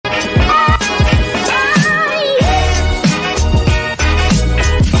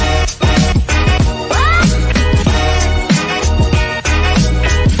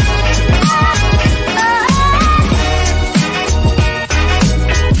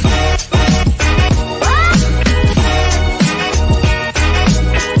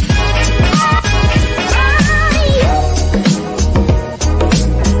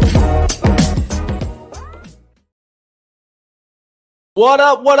What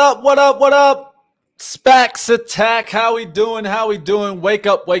up? What up? What up? What up? SPACs attack. How we doing? How we doing? Wake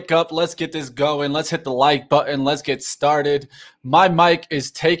up, wake up. Let's get this going. Let's hit the like button. Let's get started. My mic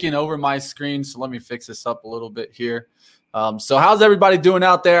is taking over my screen, so let me fix this up a little bit here. So how's everybody doing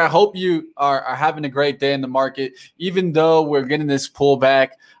out there? I hope you are having a great day in the market, even though we're getting this pullback.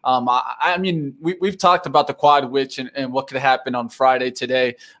 I mean, we've talked about the quad witch and what could happen on Friday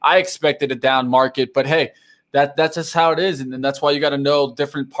today. I expected a down market, but hey, that's just how it is. And then that's why you got to know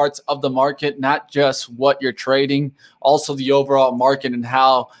different parts of the market, not just what you're trading, also the overall market and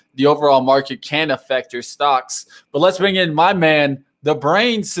how the overall market can affect your stocks. But let's bring in my man, the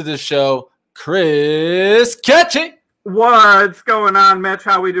brains to the show, Chris Ketchy. What's going on, Mitch?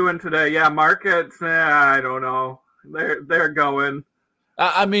 How we doing today? Yeah, markets, I don't know. They're going.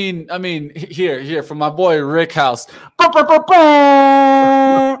 I mean, here from my boy Rick House.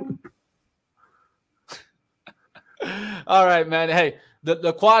 All right, man. Hey,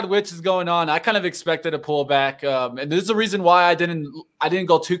 the quad witch is going on. I kind of expected a pullback, and this is the reason why I didn't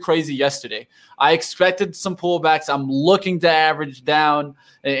go too crazy yesterday. I expected some pullbacks. I'm looking to average down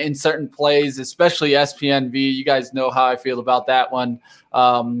in certain plays, especially SPNV. You guys know how I feel about that one.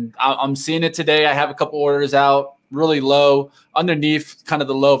 I'm seeing it today. I have a couple orders out really low underneath kind of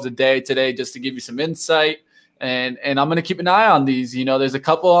the low of the day today, just to give you some insight. And I'm going to keep an eye on these. You know, there's a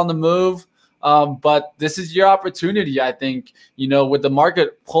couple on the move. But this is your opportunity, I think, with the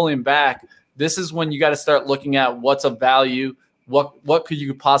market pulling back. This is when you got to start looking at what's of value. What could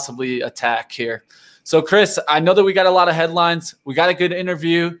you possibly attack here? So, Chris, I know that we got a lot of headlines. We got a good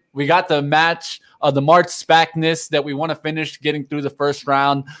interview. We got the match of the March SPACness that we want to finish getting through the first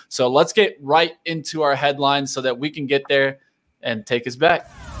round. So let's get right into our headlines so that we can get there and take us back.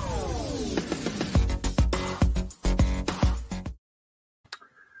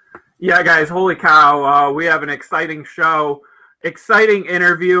 Yeah, guys, holy cow. We have an exciting show, exciting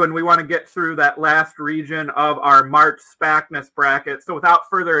interview, and we want to get through that last region of our March SPACness bracket. So without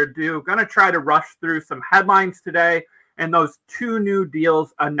further ado, going to try to rush through some headlines today and those two new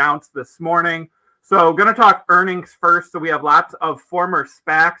deals announced this morning. So going to talk earnings first. So we have lots of former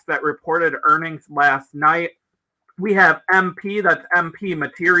SPACs that reported earnings last night. We have MP, that's MP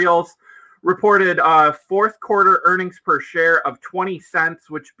Materials, reported fourth quarter earnings per share of 20 cents,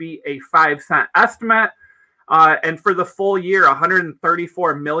 which be a 5-cent estimate. And for the full year,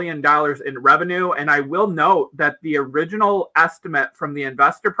 $134 million in revenue. And I will note that the original estimate from the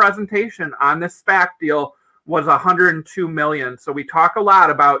investor presentation on this SPAC deal was $102 million. So we talk a lot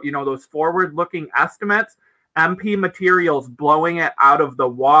about, those forward-looking estimates. MP Materials blowing it out of the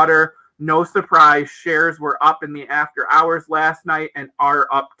water. No surprise, shares were up in the after hours last night and are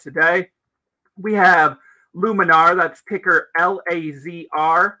up today. We have Luminar, that's ticker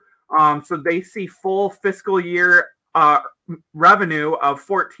LAZR. So they see full fiscal year revenue of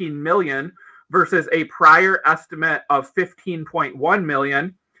 $14 million versus a prior estimate of $15.1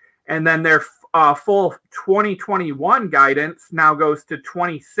 million. And then their full 2021 guidance now goes to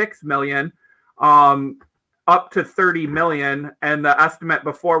 $26 million, up to $30 million. And the estimate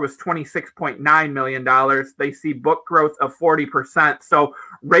before was $26.9 million. They see book growth of 40%. So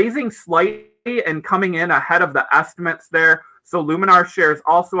raising slightly and coming in ahead of the estimates there. So Luminar shares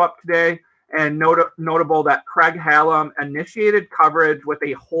also up today, and notable that Craig Hallam initiated coverage with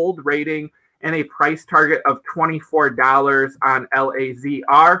a hold rating and a price target of $24 on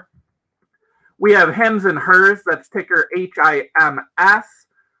LAZR. We have Hims and Hers, that's ticker HIMS.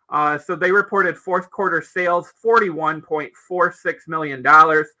 So they reported fourth quarter sales $41.46 million,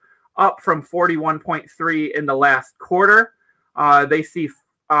 up from $41.3 in the last quarter. They see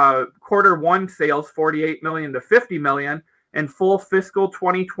quarter one sales $48 million to $50 million, and full fiscal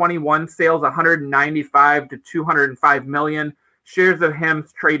 2021 sales $195 to $205 million. Shares of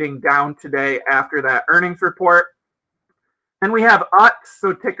Hims trading down today after that earnings report. And we have Utz,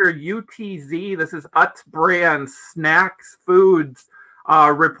 so ticker UTZ. This is Utz Brands, Snacks, Foods,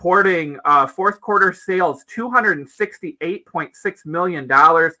 reporting fourth quarter sales $268.6 million,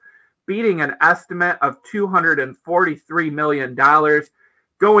 beating an estimate of $243 million.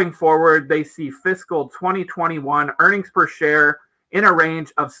 Going forward, they see fiscal 2021 earnings per share in a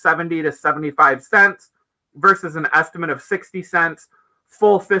range of 70 to 75 cents versus an estimate of 60 cents.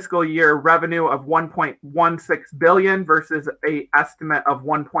 Full fiscal year revenue of $1.16 billion versus an estimate of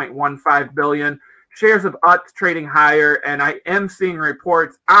 $1.15 billion. Shares of Utz trading higher, and I am seeing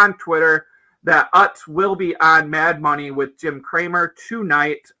reports on Twitter that Utz will be on Mad Money with Jim Cramer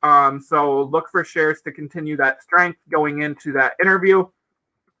tonight. So look for shares to continue that strength going into that interview.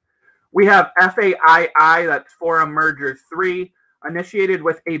 We have FAII, that's Forum Merger 3. initiated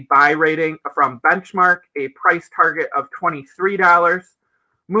with a buy rating from Benchmark, a price target of $23.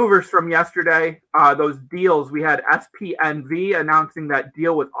 Movers from yesterday, those deals, we had SPNV announcing that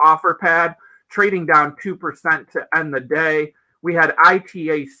deal with OfferPad, trading down 2% to end the day. We had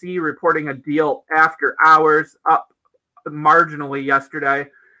ITAC reporting a deal after hours, up marginally yesterday.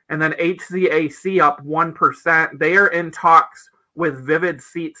 And then HZAC up 1%. They are in talks with Vivid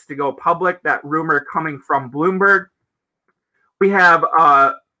Seats to go public, that rumor coming from Bloomberg. We have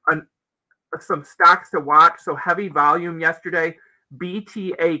some stocks to watch. So heavy volume yesterday.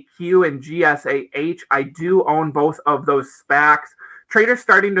 BTAQ and GSAH. I do own both of those SPACs. Traders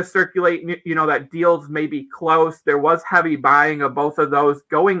starting to circulate, that deals may be close. There was heavy buying of both of those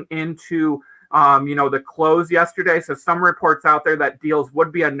going into, the close yesterday. So some reports out there that deals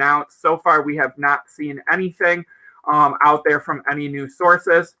would be announced. So far, we have not seen anything out there from any news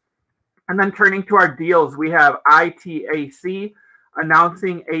sources. And then turning to our deals, we have ITAC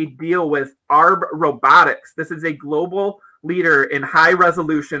announcing a deal with ARB Robotics. This is a global leader in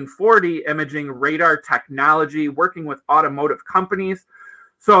high-resolution 4D imaging radar technology, working with automotive companies.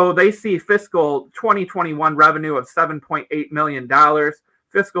 So they see fiscal 2021 revenue of $7.8 million,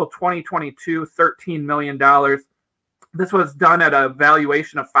 fiscal 2022, $13 million. This was done at a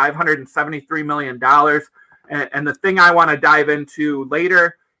valuation of $573 million. And the thing I want to dive into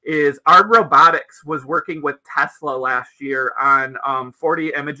later is ARB Robotics was working with Tesla last year on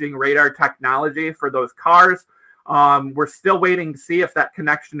 4D imaging radar technology for those cars. We're still waiting to see if that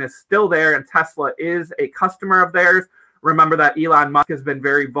connection is still there, and Tesla is a customer of theirs. Remember that Elon Musk has been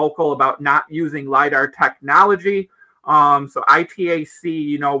very vocal about not using LiDAR technology. So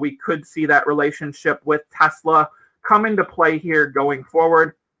ITAC, we could see that relationship with Tesla come into play here going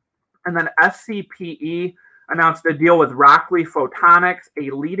forward. And then SCPE announced a deal with Rockley Photonics, a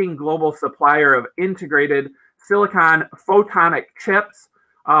leading global supplier of integrated silicon photonic chips.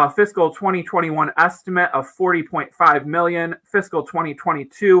 Fiscal 2021 estimate of $40.5 million, fiscal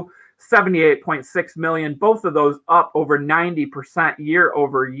 2022, $78.6 million, both of those up over 90% year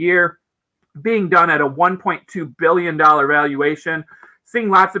over year, being done at a $1.2 billion valuation. Seeing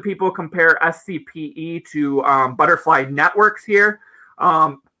lots of people compare SCPE to Butterfly Networks here,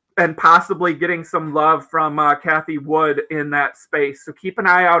 and possibly getting some love from Kathy Wood in that space. So keep an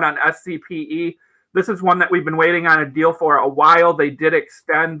eye out on SCPE. This is one that we've been waiting on a deal for a while. They did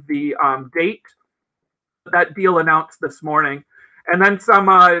extend the date. That deal announced this morning. And then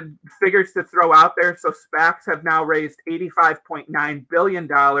some figures to throw out there. So SPACs have now raised $85.9 billion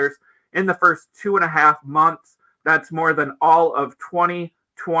in the first 2.5 months. That's more than all of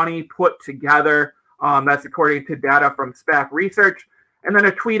 2020 put together. That's according to data from SPAC Research. And then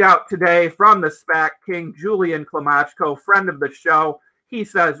a tweet out today from the SPAC king, Julian Klimachko, friend of the show. He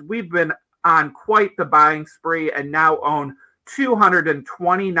says, "We've been on quite the buying spree and now own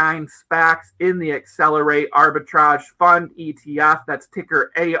 229 SPACs in the Accelerate Arbitrage Fund ETF. That's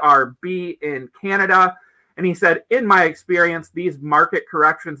ticker ARB in Canada." And he said, "In my experience, these market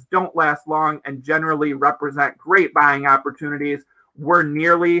corrections don't last long and generally represent great buying opportunities. We're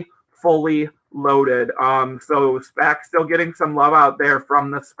nearly fully loaded." So SPAC still getting some love out there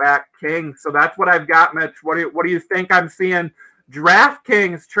from the SPAC king. So that's what I've got, Mitch. What do you think I'm seeing?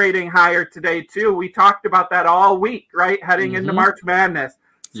 DraftKings trading higher today, too. We talked about that all week, right? Heading into March Madness.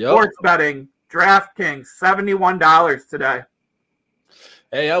 Yep. Sports betting, DraftKings, $71 today.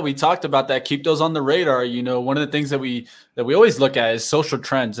 Hey, yeah, we talked about that. Keep those on the radar. One of the things that we always look at is social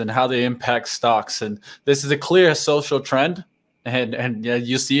trends and how they impact stocks. And this is a clear social trend. And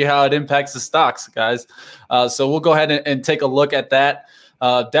you see how it impacts the stocks, guys. So we'll go ahead and take a look at that.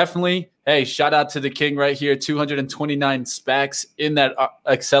 Definitely, hey, shout out to the king right here, 229 SPACs in that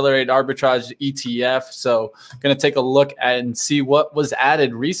Accelerate Arbitrage ETF. So going to take a look at and see what was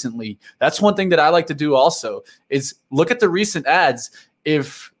added recently. That's one thing that I like to do also is look at the recent ads.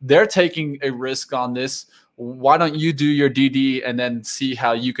 If they're taking a risk on this, why don't you do your DD and then see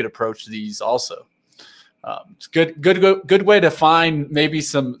how you could approach these also? It's good way to find maybe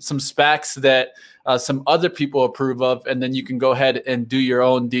some SPACs that some other people approve of, and then you can go ahead and do your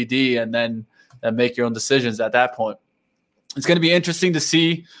own DD and then make your own decisions at that point. It's going to be interesting to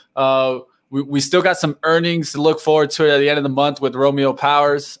see. We still got some earnings to look forward to at the end of the month with Romeo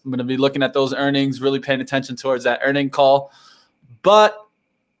Powers. I'm going to be looking at those earnings, really paying attention towards that earning call. But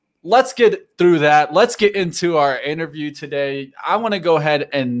let's get through that. Let's get into our interview today. I want to go ahead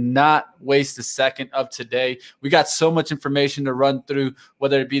and not waste a second of today. We got so much information to run through,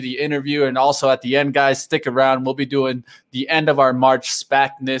 whether it be the interview and also at the end, guys, stick around. We'll be doing the end of our March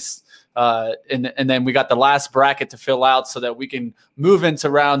SPACness. And then we got the last bracket to fill out so that we can move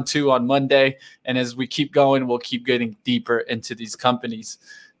into round 2 on Monday. And as we keep going, we'll keep getting deeper into these companies.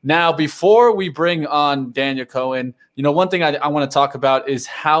 Now, before we bring on Daniel Cohen, one thing I want to talk about is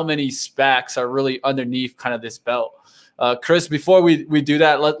how many SPACs are really underneath kind of this belt. Chris, before we do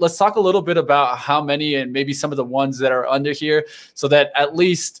that, let's talk a little bit about how many and maybe some of the ones that are under here so that at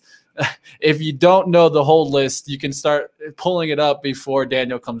least if you don't know the whole list, you can start pulling it up before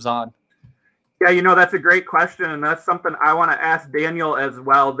Daniel comes on. Yeah, that's a great question, and that's something I want to ask Daniel as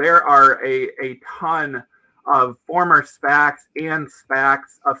well. There are a ton of former SPACs and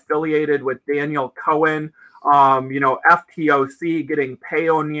SPACs affiliated with Daniel Cohen. FTOC getting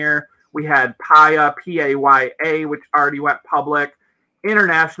Payoneer. We had Paya, PAYA, which already went public.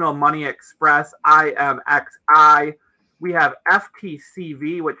 International Money Express, IMXI. We have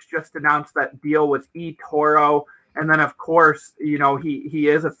FTCV, which just announced that deal with eToro. And then, of course, he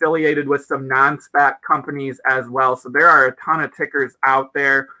is affiliated with some non-SPAC companies as well. So there are a ton of tickers out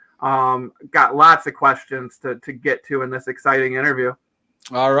there. Got lots of questions to get to in this exciting interview.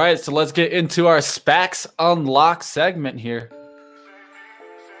 All right, so let's get into our SPACs Unlock segment here.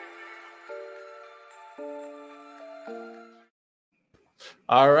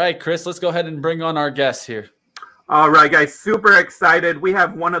 All right, Chris, let's go ahead and bring on our guests here. All right, guys, super excited. We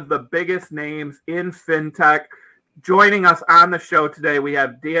have one of the biggest names in fintech. Joining us on the show today, we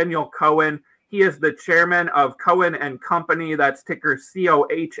have Daniel Cohen. He is the chairman of Cohen and Company, that's ticker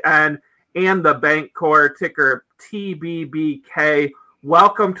COHN, and the Bancorp, ticker TBBK.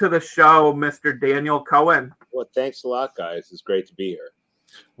 Welcome to the show, Mr. Daniel Cohen. Well, thanks a lot, guys. It's great to be here.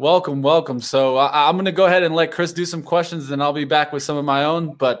 Welcome. So I'm going to go ahead and let Chris do some questions, and I'll be back with some of my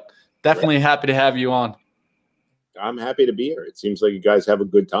own, but definitely happy to have you on. I'm happy to be here. It seems like you guys have a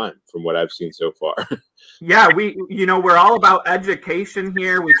good time from what I've seen so far. Yeah, we're all about education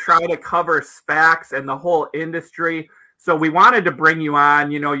here. We try to cover SPACs and the whole industry. So we wanted to bring you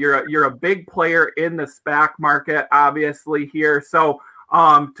on. You're a big player in the SPAC market, obviously here. So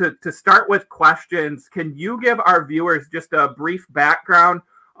to start with questions, can you give our viewers just a brief background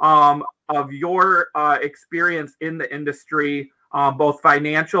of your experience in the industry, both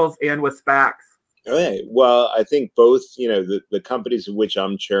financials and with SPACs? Okay. Well, I think both, the companies of which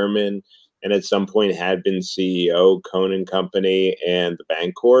I'm chairman and at some point had been CEO, Cohen and Company, and the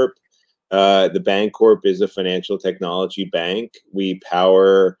Bancorp. The Bancorp is a financial technology bank. We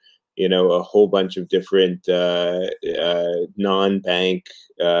power, a whole bunch of different non-bank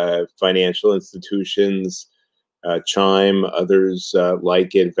financial institutions, Chime, others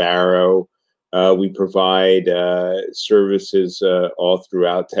like it, Varo. We provide services all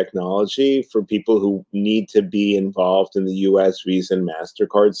throughout technology for people who need to be involved in the U.S. Visa and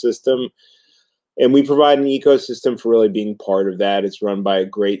MasterCard system. And we provide an ecosystem for really being part of that. It's run by a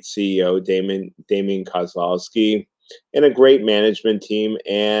great CEO, Damian Kozlowski, and a great management team,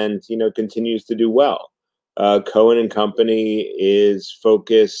 and continues to do well. Cohen and Company is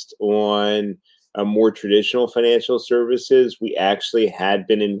focused on more traditional financial services. We actually had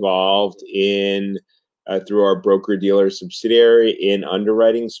been involved in through our broker-dealer subsidiary in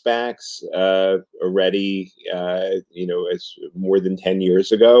underwriting SPACs already, as more than 10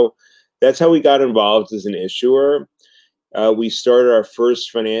 years ago. That's how we got involved as an issuer. We started our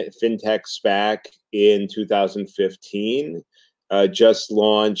first fintech SPAC in 2015, just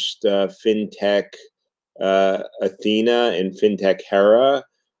launched Fintech Athena and Fintech Hera,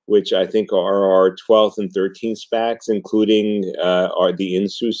 which I think are our 12th and 13th SPACs, including the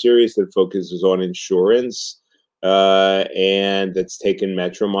Insu series that focuses on insurance, and that's taken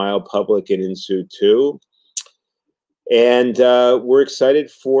Metromile public in Insu too. And we're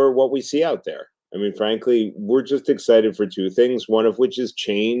excited for what we see out there. I mean, frankly, we're just excited for two things, one of which is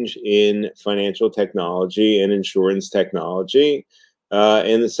change in financial technology and insurance technology.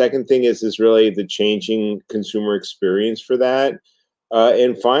 And the second thing is really the changing consumer experience for that.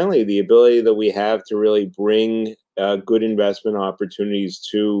 And finally, the ability that we have to really bring good investment opportunities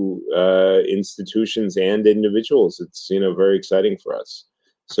to institutions and individuals. It's, very exciting for us.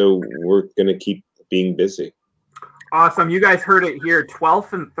 So we're going to keep being busy. Awesome. You guys heard it here,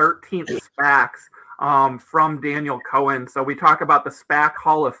 12th and 13th SPACs from Daniel Cohen. So we talk about the SPAC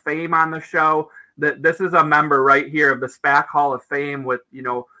Hall of Fame on the show. This is a member right here of the SPAC Hall of Fame with,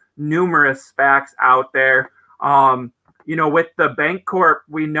 numerous SPACs out there. With the Bancorp,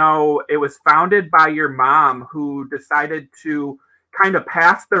 we know it was founded by your mom, who decided to kind of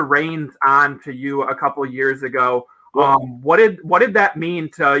passed the reins on to you a couple of years ago. What did that mean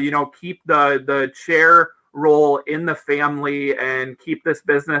to, keep the chair role in the family and keep this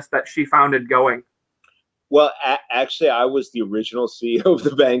business that she founded going? Well, actually, I was the original CEO of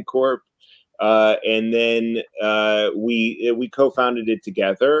the Bank Corp. And then we co-founded it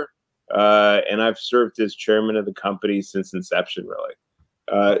together. And I've served as chairman of the company since inception, really.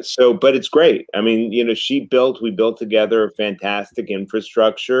 But it's great. I mean, we built together a fantastic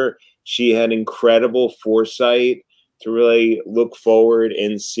infrastructure. She had incredible foresight to really look forward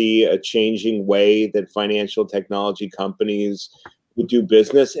and see a changing way that financial technology companies would do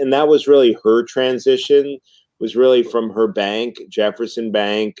business. And that was really her transition, was really from her bank, Jefferson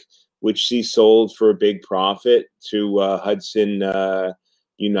Bank, which she sold for a big profit to Hudson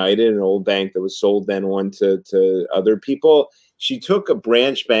United, an old bank that was sold then on to other people. She took a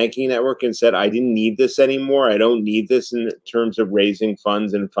branch banking network and said, I didn't need this anymore. I don't need this in terms of raising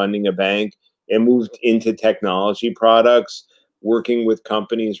funds and funding a bank, and moved into technology products, working with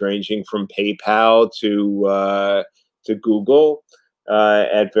companies ranging from PayPal to Google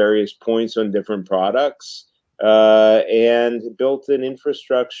at various points on different products. And built an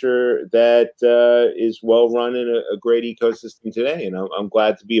infrastructure that is well run in a great ecosystem today. And I'm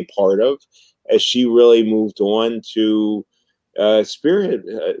glad to be a part of, as she really moved on to spearhead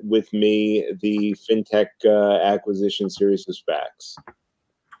with me the fintech acquisition series of SPACs.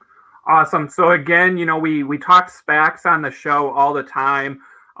 Awesome. So again, we talk SPACs on the show all the time.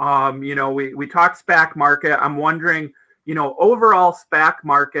 We talk SPAC market. I'm wondering, overall SPAC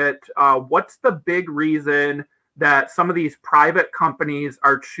market, what's the big reason that some of these private companies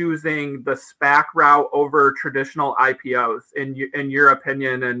are choosing the SPAC route over traditional IPOs, in your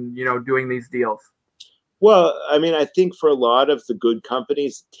opinion, and, doing these deals? Well, I mean, I think for a lot of the good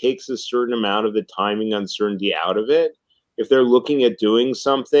companies, it takes a certain amount of the timing uncertainty out of it. If they're looking at doing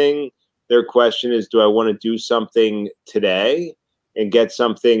something, their question is, do I want to do something today and get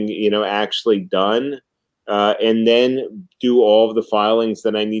something, actually done, and then do all of the filings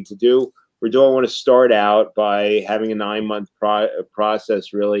that I need to do? Or do I want to start out by having a 9-month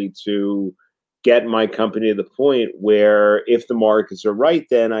process really to get my company to the point where, if the markets are right,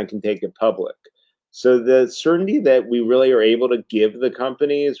 then I can take it public? So the certainty that we really are able to give the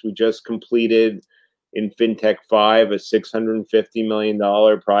companies, we just completed in FinTech 5 a $650 million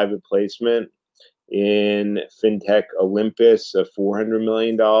private placement, in FinTech Olympus a $400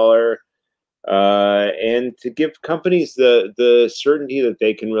 million. And to give companies the certainty that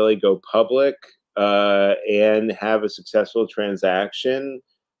they can really go public and have a successful transaction,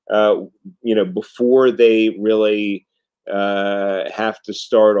 before they really have to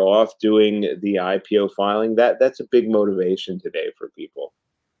start off doing the IPO filing. That's a big motivation today for people.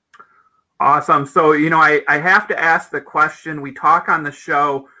 Awesome. So, I have to ask the question. We talk on the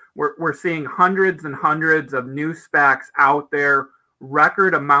show, we're seeing hundreds and hundreds of new SPACs out there,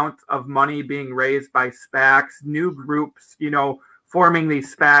 record amounts of money being raised by SPACs, new groups, forming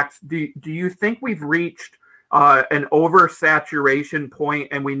these SPACs. Do you think we've reached an oversaturation point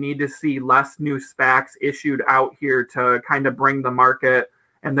and we need to see less new SPACs issued out here to kind of bring the market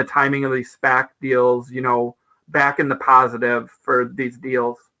and the timing of these SPAC deals, back in the positive for these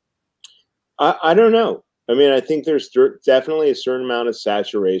deals? I don't know. I mean, I think there's definitely a certain amount of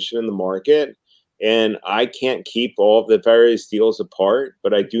saturation in the market, and I can't keep all of the various deals apart.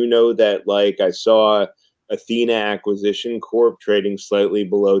 But I do know that, I saw Athena Acquisition Corp trading slightly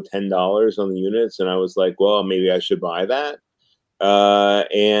below $10 on the units, and I was like, well, maybe I should buy that.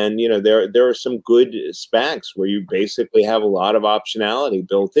 And there are some good SPACs where you basically have a lot of optionality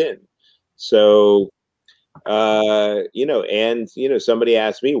built in. So somebody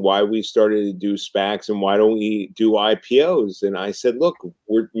asked me why we started to do SPACs and why don't we do IPOs? And I said, look,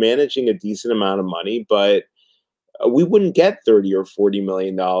 we're managing a decent amount of money, but we wouldn't get $30 or $40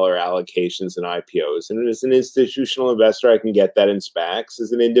 million allocations in IPOs. And as an institutional investor, I can get that in SPACs.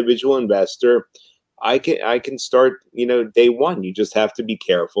 As an individual investor, I can start, day one. You just have to be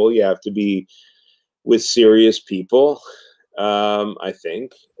careful. You have to be with serious people, I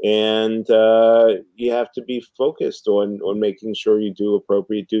think. And you have to be focused on making sure you do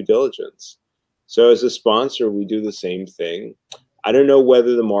appropriate due diligence. So as a sponsor, we do the same thing. I don't know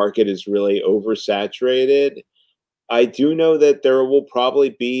whether the market is really oversaturated. I do know that there will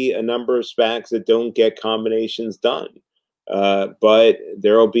probably be a number of SPACs that don't get combinations done. But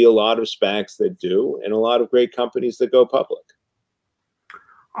there will be a lot of SPACs that do, and a lot of great companies that go public.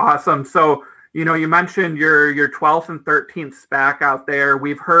 Awesome. So, you mentioned your 12th and 13th SPAC out there.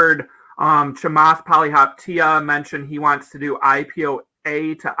 We've heard Chamath Palihapitiya mention he wants to do IPO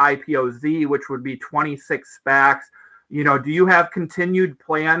A to IPO Z, which would be 26 SPACs. Do you have continued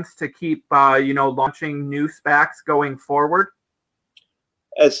plans to keep, launching new SPACs going forward?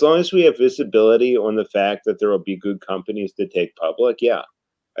 As long as we have visibility on the fact that there will be good companies to take public, yeah.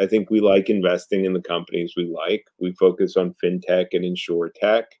 I think we like investing in the companies we like. We focus on fintech and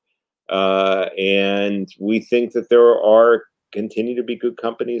insurtech. And we think that there are continue to be good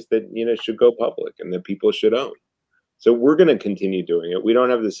companies that, should go public and that people should own. So we're going to continue doing it. We don't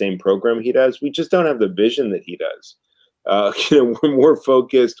have the same program he does. We just don't have the vision that he does. We're more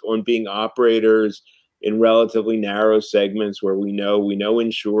focused on being operators in relatively narrow segments where we know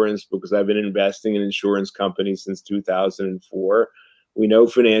insurance, because I've been investing in insurance companies since 2004. We know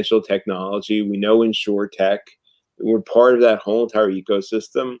financial technology. We know insurtech. We're part of that whole entire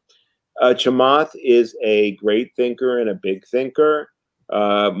ecosystem. Chamath is a great thinker and a big thinker,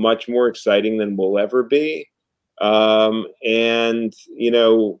 much more exciting than we'll ever be. And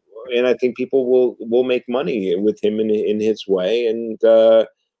I think people will make money with him in his way. And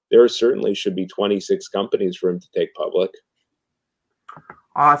there certainly should be 26 companies for him to take public.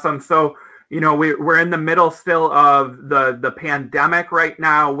 Awesome. So, we're in the middle still of the pandemic right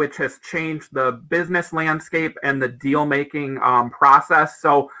now, which has changed the business landscape and the deal-making process.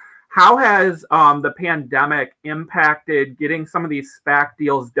 So how has the pandemic impacted getting some of these SPAC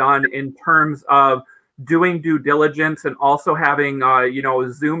deals done in terms of doing due diligence and also having,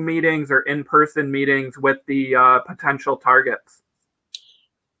 Zoom meetings or in-person meetings with the potential targets?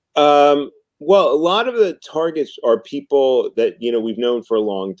 Well, a lot of the targets are people that, we've known for a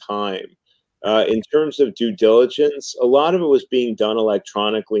long time. In terms of due diligence, a lot of it was being done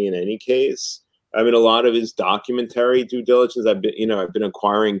electronically in any case. I mean, a lot of it is documentary due diligence. I've been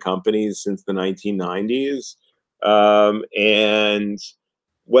acquiring companies since the 1990s. And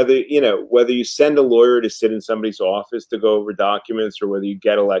whether you send a lawyer to sit in somebody's office to go over documents, or whether you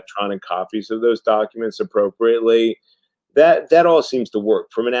get electronic copies of those documents appropriately, that all seems to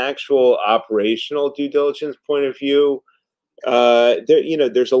work. From an actual operational due diligence point of view,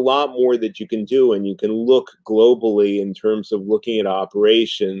 there's a lot more that you can do, and you can look globally in terms of looking at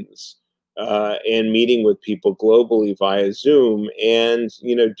operations and meeting with people globally via Zoom, and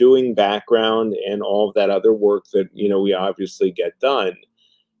doing background and all of that other work that we obviously get done.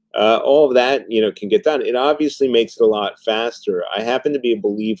 All of that can get done. It obviously makes it a lot faster. I happen to be a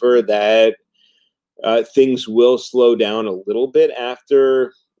believer that things will slow down a little bit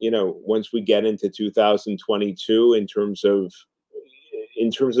after, once we get into 2022 in terms of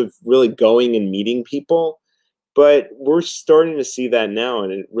really going and meeting people. But we're starting to see that now,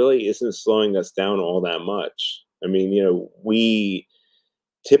 and it really isn't slowing us down all that much. I mean, we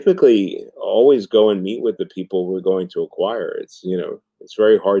typically always go and meet with the people we're going to acquire. It's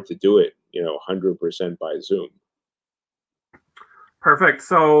very hard to do it, 100% by Zoom. Perfect.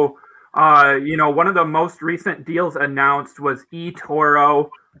 So, one of the most recent deals announced was eToro.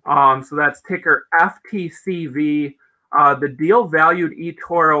 So that's ticker FTCV. The deal valued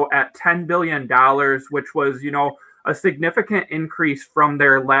eToro at $10 billion, which was, a significant increase from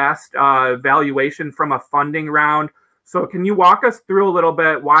their last valuation from a funding round. So can you walk us through a little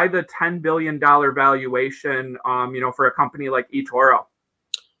bit why the $10 billion valuation, for a company like eToro?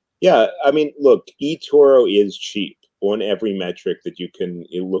 Yeah, I mean, look, eToro is cheap on every metric that you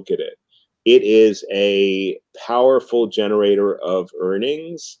look at it. It is a powerful generator of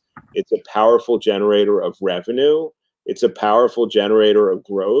earnings. It's a powerful generator of revenue. It's a powerful generator of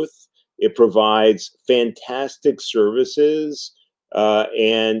growth. It provides fantastic services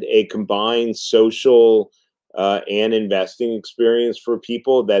and a combined social and investing experience for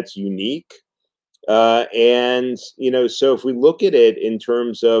people that's unique. So if we look at it in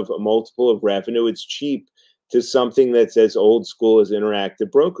terms of a multiple of revenue, it's cheap to something that's as old school as Interactive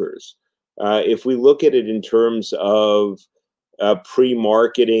Brokers. If we look at it in terms of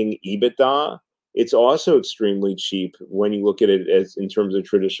pre-marketing EBITDA, it's also extremely cheap when you look at it as in terms of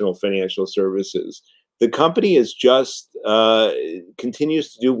traditional financial services. The company is just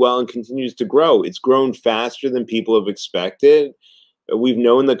continues to do well and continues to grow. It's grown faster than people have expected. We've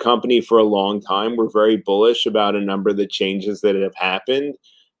known the company for a long time. We're very bullish about a number of the changes that have happened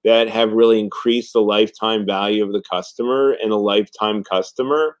that have really increased the lifetime value of the customer and a lifetime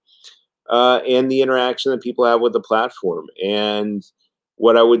customer and the interaction that people have with the platform. And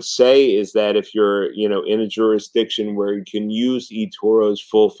what I would say is that if you're, in a jurisdiction where you can use eToro's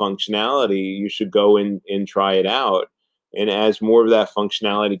full functionality, you should go and try it out. And as more of that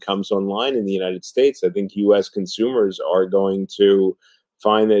functionality comes online in the United States, I think U.S. consumers are going to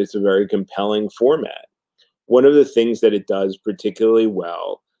find that it's a very compelling format. One of the things that it does particularly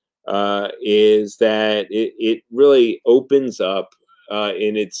well is that it really opens up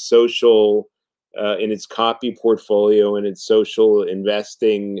in its social in its copy portfolio and its social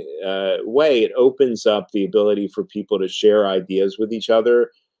investing way, it opens up the ability for people to share ideas with each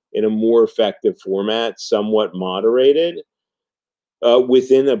other in a more effective format, somewhat moderated,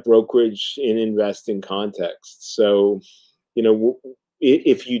 within a brokerage in investing context. So, you know,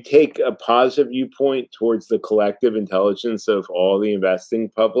 if you take a positive viewpoint towards the collective intelligence of all the investing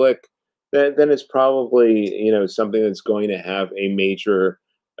public, then it's probably, you know, something that's going to have a major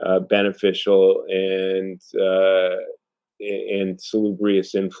beneficial and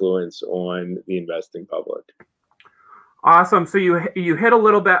salubrious influence on the investing public. Awesome. So you hit a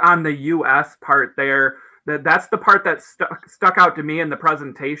little bit on the U.S. part there. That's the part that stuck out to me in the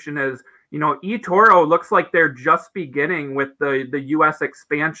presentation is, you know, eToro looks like they're just beginning with the U.S.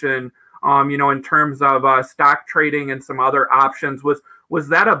 expansion, you know, in terms of stock trading and some other options. Was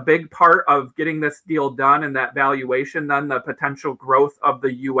that a big part of getting this deal done and that valuation, then the potential growth of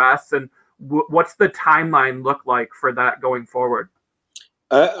the U.S.? And what's the timeline look like for that going forward?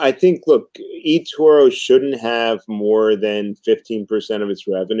 I think, look, eToro shouldn't have more than 15% of its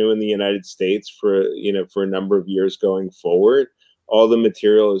revenue in the United States for a number of years going forward. All the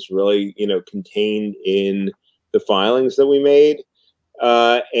material is really, you know, contained in the filings that we made.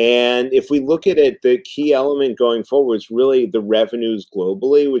 And if we look at it, the key element going forward is really the revenues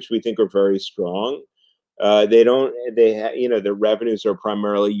globally, which we think are very strong. Their revenues are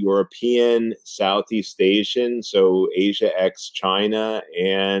primarily European, Southeast Asian, so Asia ex China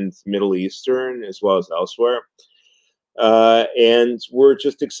and Middle Eastern, as well as elsewhere. And we're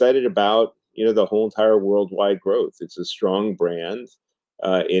just excited about, you know, the whole entire worldwide growth. It's a strong brand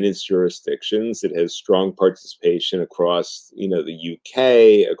in its jurisdictions. It has strong participation across, you know, the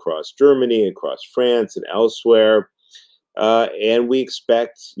UK, across Germany, across France, and elsewhere. And we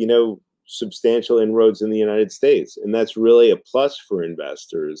expect, you know, substantial inroads in the United States. And that's really a plus for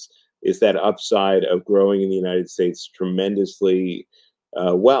investors, is that upside of growing in the United States tremendously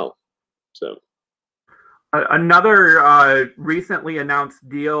well. So another recently announced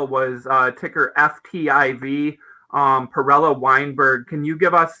deal was ticker FTIV, Perella Weinberg. Can you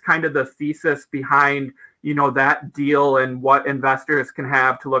give us kind of the thesis behind, you know, that deal and what investors can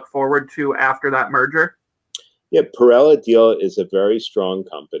have to look forward to after that merger? Yeah, Perella Deal is a very strong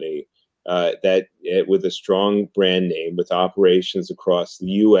company with a strong brand name, with operations across the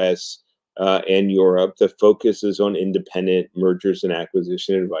U.S. And Europe, that focuses on independent mergers and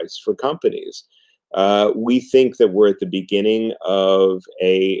acquisition advice for companies. We think that we're at the beginning of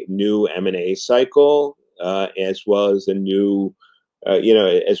a new M&A cycle, as well as a new,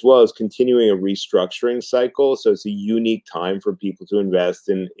 as well as continuing a restructuring cycle. So it's a unique time for people to invest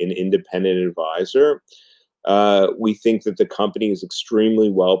in an independent advisor. We think that the company is extremely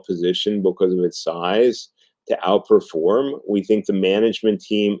well positioned because of its size to outperform. We think the management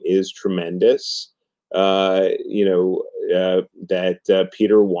team is tremendous. That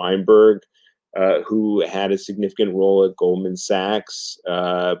Peter Weinberg, who had a significant role at Goldman Sachs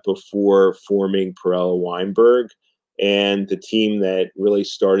before forming Perella Weinberg, and the team that really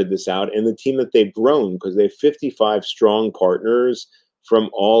started this out, and the team that they've grown, because they have 55 strong partners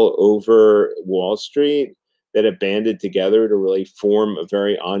from all over Wall Street that have banded together to really form a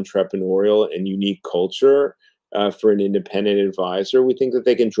very entrepreneurial and unique culture for an independent advisor. We think that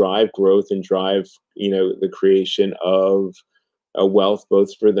they can drive growth and drive, the creation of a wealth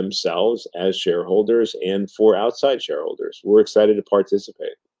both for themselves as shareholders and for outside shareholders. We're excited to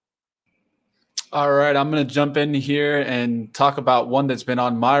participate. All right, I'm going to jump in here and talk about one that's been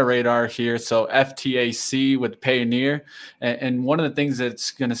on my radar here. So FTAC with Payoneer. And one of the things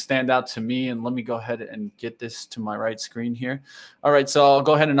that's going to stand out to me, and let me go ahead and get this to my right screen here. All right, so I'll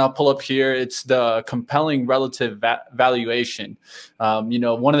go ahead and I'll pull up here. It's the compelling relative valuation.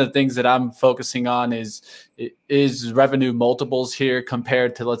 One of the things that I'm focusing on is revenue multiples here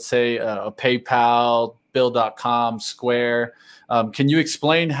compared to, let's say, a PayPal, Bill.com, Square. Can you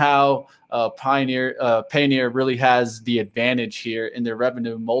explain how Payoneer really has the advantage here in their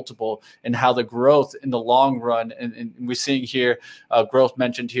revenue multiple, and how the growth in the long run, and we're seeing here growth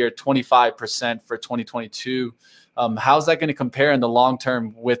mentioned here, 25% for 2022. How's that going to compare in the long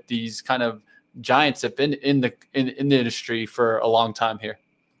term with these kind of giants that have been in the industry for a long time here?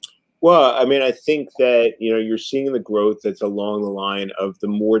 Well, I mean, I think that, you're seeing the growth that's along the line of the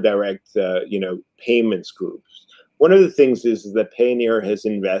more direct, payments groups. One of the things is that Payoneer has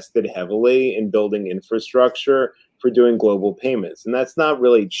invested heavily in building infrastructure for doing global payments. And that's not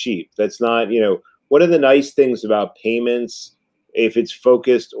really cheap. That's not, one of the nice things about payments, if it's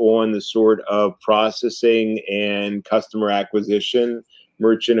focused on the sort of processing and customer acquisition,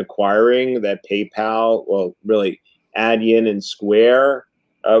 merchant acquiring that PayPal, well, really Adyen and Square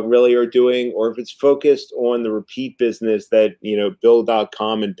really are doing, or if it's focused on the repeat business that,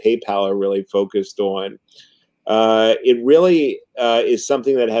 Bill.com and PayPal are really focused on. It really is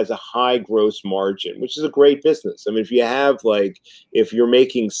something that has a high gross margin, which is a great business. I mean, if you're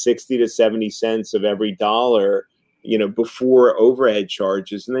making 60 to 70 cents of every dollar, before overhead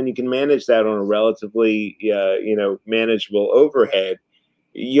charges, and then you can manage that on a relatively, manageable overhead,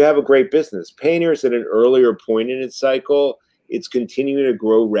 you have a great business. Payoneer is at an earlier point in its cycle. It's continuing to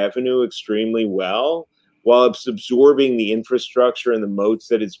grow revenue extremely well while it's absorbing the infrastructure and the moats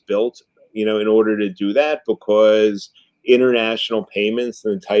that it's built, in order to do that, because international payments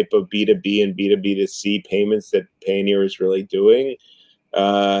and the type of B2B and B2B2C payments that Payoneer is really doing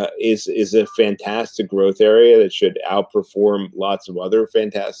is a fantastic growth area that should outperform lots of other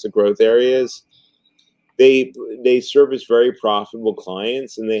fantastic growth areas. They service very profitable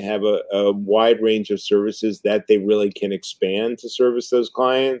clients, and they have a wide range of services that they really can expand to service those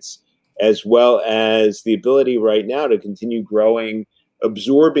clients, as well as the ability right now to continue growing,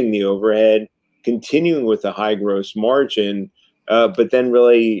 absorbing the overhead, continuing with a high gross margin, but then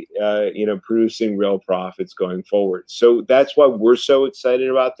really, producing real profits going forward. So that's why we're so excited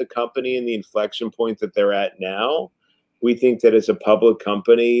about the company and the inflection point that they're at now. We think that as a public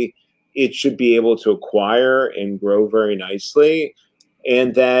company, it should be able to acquire and grow very nicely,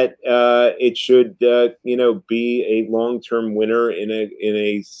 and that it should, be a long-term winner in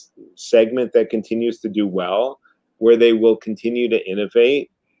a segment that continues to do well, where they will continue to innovate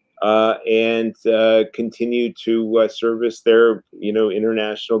and continue to service their,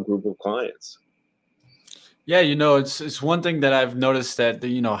 international group of clients. Yeah, it's one thing that I've noticed that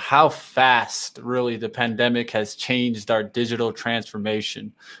how fast really the pandemic has changed our digital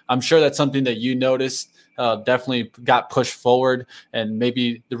transformation. I'm sure that's something that you noticed definitely got pushed forward, and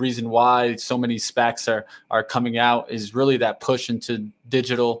maybe the reason why so many SPACs are coming out is really that push into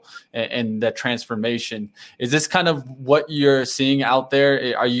digital and that transformation. Is this kind of what you're seeing out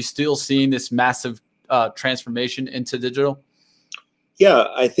there? Are you still seeing this massive transformation into digital? Yeah,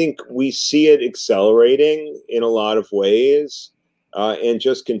 I think we see it accelerating in a lot of ways, and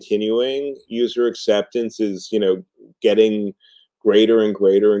just continuing. User acceptance is, getting greater and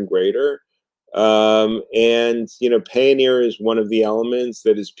greater and greater. And, Payoneer is one of the elements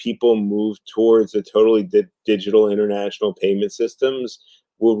that, as people move towards a totally digital international payment systems,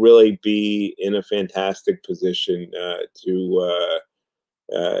 will really be in a fantastic position to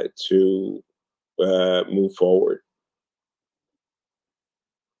move forward.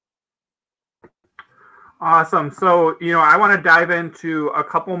 Awesome. So, I want to dive into a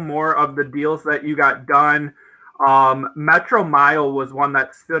couple more of the deals that you got done. Metro Mile was one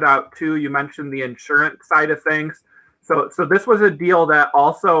that stood out too. You mentioned the insurance side of things. So this was a deal that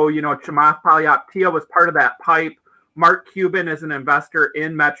also, Chamath Palihapitiya was part of that pipe. Mark Cuban is an investor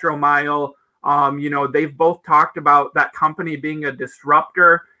in Metro Mile. They've both talked about that company being a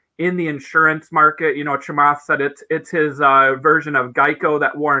disruptor in the insurance market. Chamath said it's his version of Geico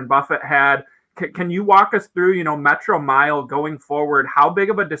that Warren Buffett had. Can you walk us through, Metro Mile going forward? How big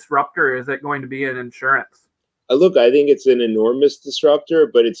of a disruptor is it going to be in insurance? Look, I think it's an enormous disruptor,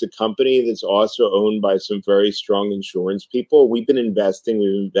 but it's a company that's also owned by some very strong insurance people. We've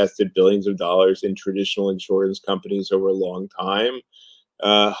invested billions of dollars in traditional insurance companies over a long time.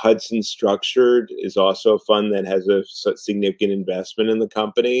 Hudson Structured is also a fund that has a significant investment in the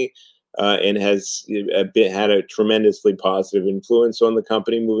company. And has had a tremendously positive influence on the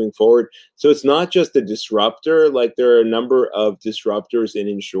company moving forward. So it's not just a disruptor. Like, there are a number of disruptors in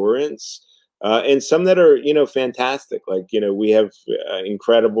insurance, and some that are, fantastic. Like, we have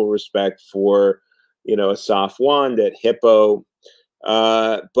incredible respect for, Asaf Wand at Hippo.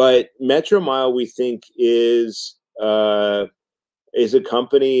 But Metro Mile, we think, is a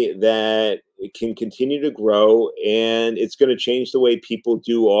company that can continue to grow, and it's going to change the way people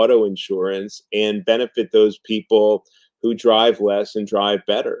do auto insurance and benefit those people who drive less and drive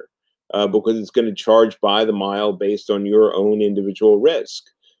better, because it's going to charge by the mile based on your own individual risk.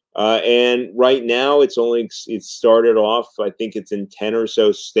 And right now, it's started off, I think it's in 10 or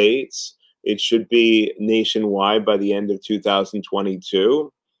so states. It should be nationwide by the end of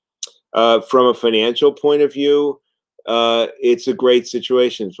 2022. From a financial point of view, it's a great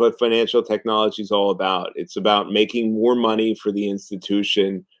situation. It's what financial technology is all about. It's about making more money for the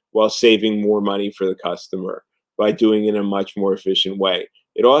institution while saving more money for the customer by doing it in a much more efficient way.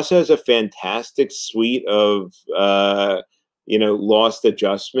 It also has a fantastic suite of, loss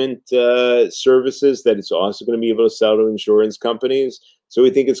adjustment services that it's also going to be able to sell to insurance companies. So we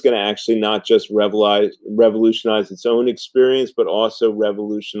think it's going to actually not just revolutionize its own experience, but also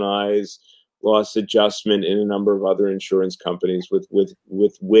revolutionize loss adjustment in a number of other insurance companies with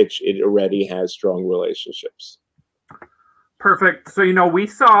which it already has strong relationships. Perfect. So, we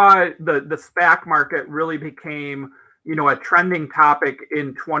saw the SPAC market really became, a trending topic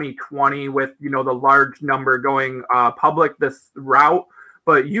in 2020 with, the large number going public this route.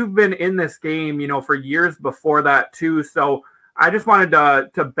 But you've been in this game, for years before that too. So I just wanted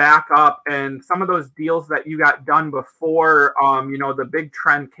to back up, and some of those deals that you got done before, the big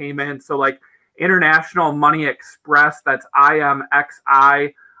trend came in. So like International Money Express, that's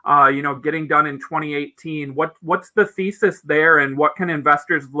IMXI, getting done in 2018. What's the thesis there, and what can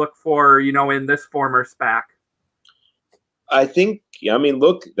investors look for, in this former SPAC? I think,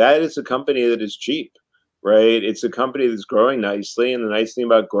 look, that is a company that is cheap, right? It's a company that's growing nicely. And the nice thing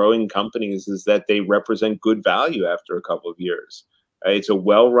about growing companies is that they represent good value after a couple of years. It's a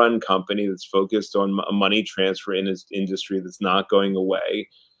well-run company that's focused on a money transfer in its industry that's not going away,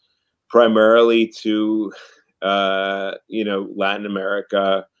 primarily to, Latin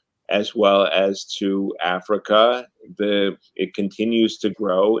America, as well as to Africa. It continues to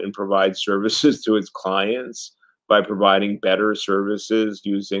grow and provide services to its clients by providing better services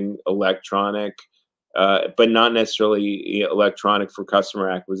using electronic, but not necessarily electronic for customer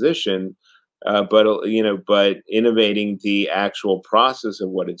acquisition, but innovating the actual process of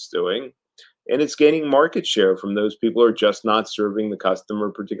what it's doing. And it's gaining market share from those people who are just not serving the customer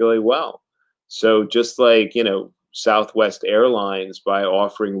particularly well. So just like, Southwest Airlines, by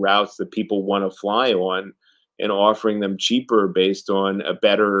offering routes that people want to fly on and offering them cheaper based on a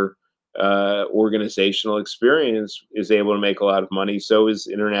better organizational experience, is able to make a lot of money. So is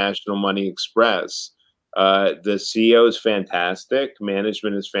International Money Express. The CEO is fantastic.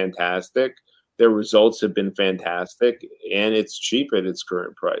 Management is fantastic. Their results have been fantastic, and it's cheap at its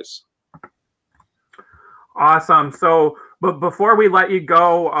current price. Awesome. So, but before we let you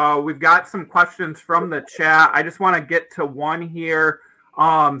go, we've got some questions from the chat. I just want to get to one here.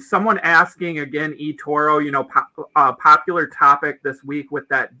 Someone asking again, eToro, popular topic this week with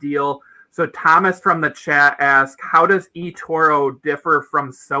that deal. So Thomas from the chat asked, how does eToro differ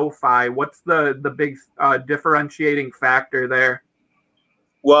from SoFi? What's the big differentiating factor there?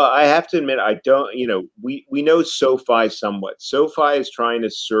 Well, I have to admit, I don't, we know SoFi somewhat. SoFi is trying to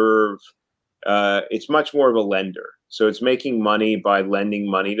serve, it's much more of a lender. So it's making money by lending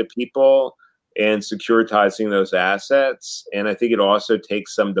money to people and securitizing those assets. And I think it also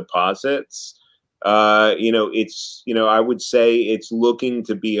takes some deposits. I would say it's looking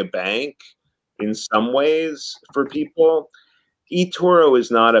to be a bank in some ways for people. eToro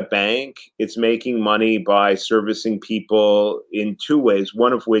is not a bank. It's making money by servicing people in two ways,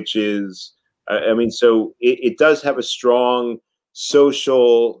 one of which is, it does have a strong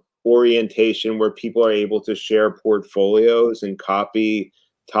social orientation where people are able to share portfolios and copy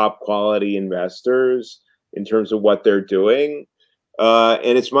top quality investors in terms of what they're doing.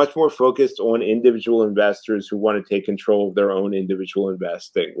 And it's much more focused on individual investors who want to take control of their own individual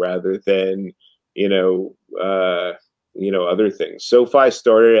investing rather than, other things. SoFi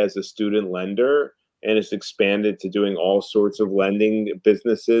started as a student lender and it's expanded to doing all sorts of lending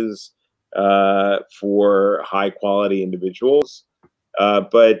businesses for high quality individuals.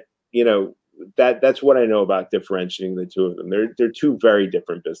 But that's what I know about differentiating the two of them. They're two very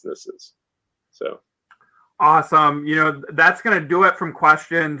different businesses. So. Awesome. That's going to do it from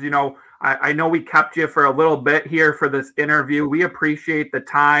questions. I know we kept you for a little bit here for this interview. We appreciate the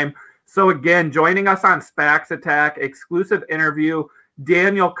time. So again, joining us on SPACs Attack, exclusive interview,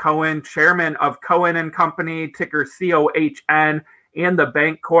 Daniel Cohen, chairman of Cohen & Company, ticker COHN, and the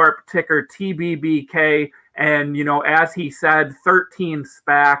Bank Corp, ticker TBBK. And, as he said, 13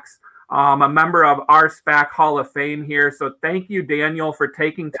 SPACs, a member of our SPAC Hall of Fame here. So thank you, Daniel, for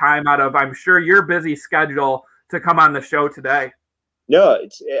taking time out of, I'm sure, your busy schedule to come on the show today. No,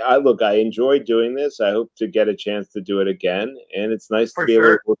 I enjoy doing this. I hope to get a chance to do it again. And it's nice to be able to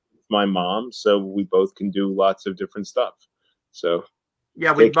work with my mom so we both can do lots of different stuff. So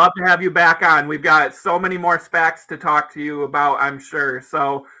yeah, we'd love to have you back on. We've got so many more SPACs to talk to you about, I'm sure.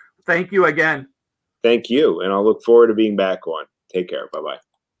 So thank you again. Thank you. And I'll look forward to being back on. Take care. Bye-bye.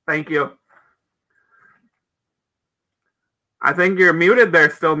 Thank you. I think you're muted there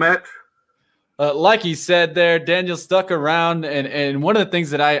still, Mitch. Like he said there, Daniel stuck around. And one of the things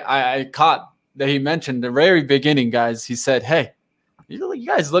that I caught that he mentioned the very beginning, guys, he said, hey, you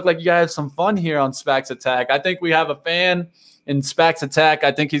guys look like you guys have some fun here on SPACs Attack. I think we have a fan in SPACs Attack.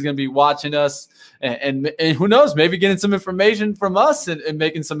 I think he's going to be watching us and who knows, maybe getting some information from us and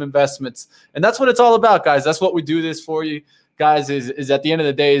making some investments. And that's what it's all about, guys. That's what we do this for you guys is at the end of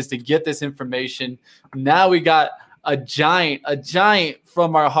the day is to get this information. Now we got a giant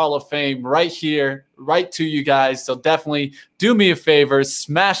from our Hall of Fame right here, right to you guys. So definitely do me a favor,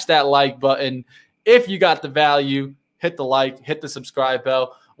 smash that like button. If you got the value, hit the like, hit the subscribe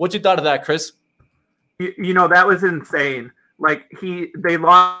bell. What you thought of that, Chris? You know, that was insane. Like they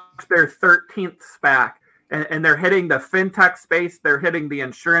launched their 13th SPAC, and they're hitting the fintech space. They're hitting the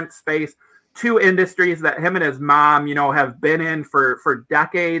insurance space, two industries that him and his mom, you know, have been in for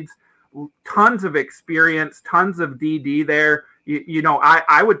decades. Tons of experience, tons of DD there. You know,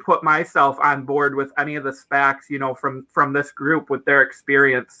 I would put myself on board with any of the SPACs, you know, from this group with their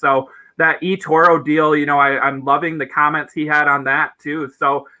experience. So that eToro deal, you know, I'm loving the comments he had on that too.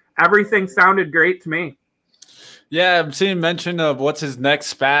 So everything sounded great to me. Yeah, I'm seeing mention of what's his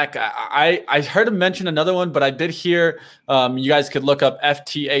next SPAC. I heard him mention another one, but I did hear you guys could look up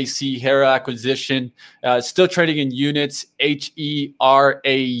FTAC, Hera Acquisition. Still trading in units.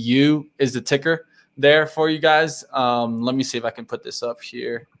 HERAU is the ticker there for you guys. Let me see if I can put this up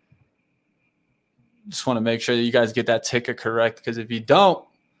here. Just want to make sure that you guys get that ticker correct, because if you don't,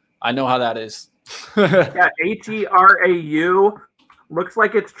 I know how that is. Yeah, HERAU looks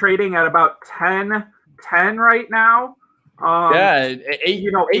like it's trading at about 10 right now. Yeah,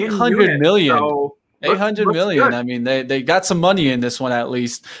 you know, 800 million. So 800 million. Good. I mean, they got some money in this one at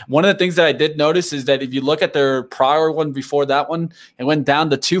least. One of the things that I did notice is that if you look at their prior one before that one, it went down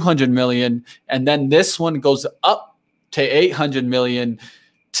to 200 million, and then this one goes up to 800 million.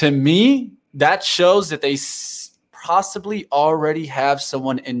 To me, that shows that they possibly already have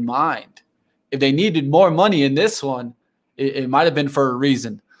someone in mind. If they needed more money in this one, it might have been for a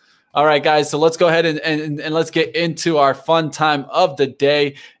reason. All right, guys, so let's go ahead and let's get into our fun time of the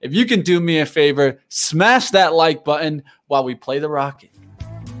day. If you can do me a favor, smash that like button while we play the rocket.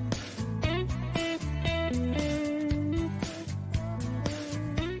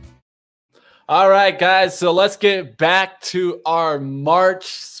 All right, guys, so let's get back to our March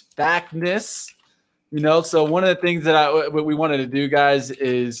SPACness. You know, so one of the things that we wanted to do, guys,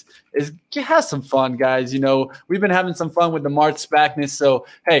 is have some fun, guys. You know, we've been having some fun with the March SPACness. So,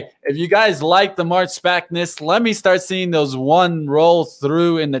 hey, if you guys like the March SPACness, let me start seeing those one roll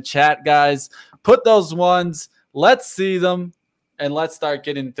through in the chat, guys. Put those ones. Let's see them, and let's start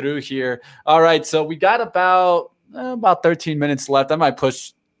getting through here. All right, so we got about 13 minutes left. I might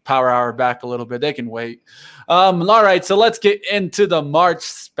push Power Hour back a little bit. They can wait. All right, so let's get into the March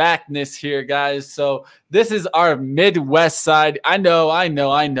SPACness here, guys. So this is our Midwest side. I know.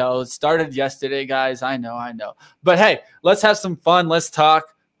 It started yesterday, guys. I know. But hey, let's have some fun. Let's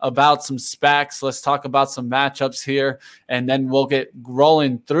talk about some SPACs. Let's talk about some matchups here, and then we'll get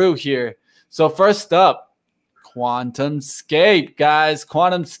rolling through here. So first up, QuantumScape, guys.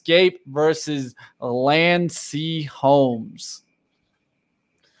 QuantumScape versus Landsea Homes.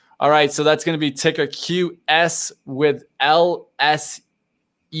 All right, so that's going to be ticker QS with LSEA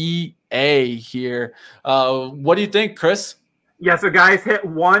here. What do you think, Chris? Yeah, so guys, hit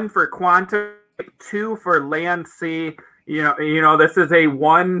 1 for Quantum, 2 for Landsea. You know, this is a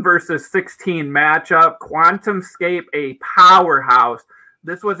 1 versus 16 matchup. QuantumScape, a powerhouse.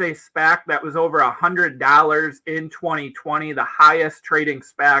 This was a SPAC that was over $100 in 2020, the highest trading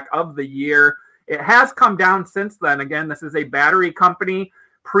SPAC of the year. It has come down since then. Again, this is a battery company,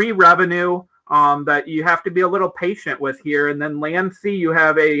 pre-revenue, that you have to be a little patient with here. And then Landsea, you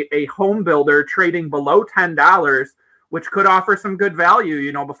have a home builder trading below $10, which could offer some good value,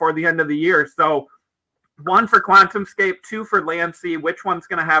 you know, before the end of the year. So 1 for QuantumScape, 2 for Landsea. Which one's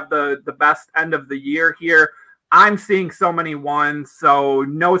going to have the best end of the year here? I'm seeing so many 1s, so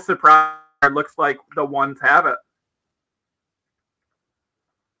no surprise. It looks like the 1s have it.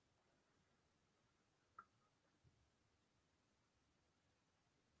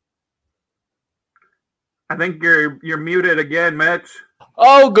 I think you're muted again, Mitch.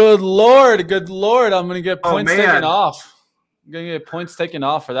 Oh, good Lord. I'm going to get points taken off. I'm going to get points taken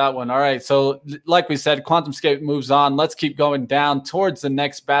off for that one. All right, so like we said, QuantumScape moves on. Let's keep going down towards the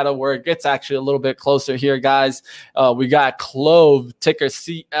next battle where it gets actually a little bit closer here, guys. We got Clove, ticker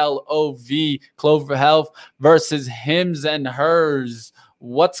CLOV, Clover Health versus Hims and Hers.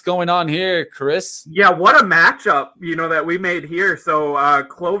 What's going on here, Chris? Yeah, what a matchup, you know, that we made here. So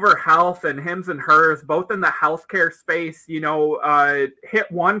Clover Health and Hims and Hers, both in the healthcare space, you know,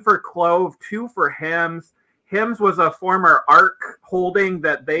 hit 1 for Clove, 2 for Hims. Hims was a former ARC holding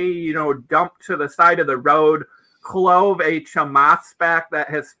that they, you know, dumped to the side of the road. Clove, a Chamath SPAC that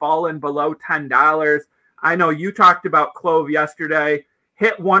has fallen below $10. I know you talked about Clove yesterday.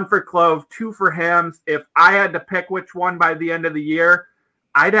 Hit 1 for Clove, 2 for Hims. If I had to pick which one by the end of the year,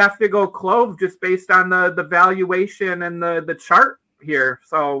 I'd have to go Clove just based on the valuation and the chart here.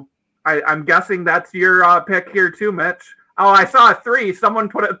 So I'm guessing that's your pick here too, Mitch. Oh, I saw a 3. Someone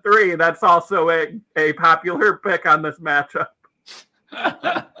put a 3. That's also a popular pick on this matchup.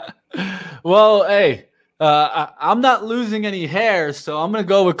 Well, hey, I'm not losing any hair, so I'm going to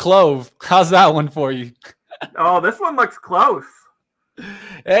go with Clove. How's that one for you? Oh, this one looks close.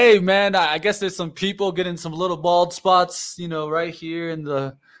 Hey, man, I guess there's some people getting some little bald spots, right here in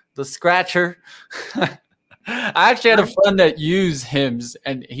the scratcher. I actually had a friend that used Hims,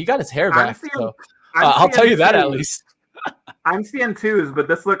 and he got his hair back. I'll tell you that at least. I'm seeing 2s, but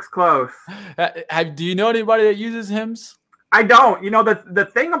this looks close. Do you know anybody that uses Hims? I don't. The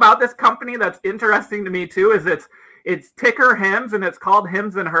thing about this company that's interesting to me too is it's ticker Hims, and it's called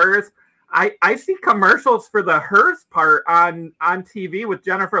Hims and Hers. I see commercials for the Hers part on TV with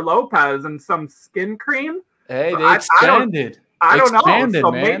Jennifer Lopez and some skin cream. Hey, they expanded. I don't know.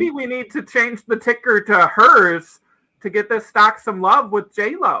 So man, maybe we need to change the ticker to Hers to get this stock some love with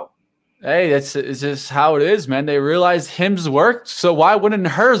J-Lo. Hey, it's just how it is, man. They realized Hims worked, so why wouldn't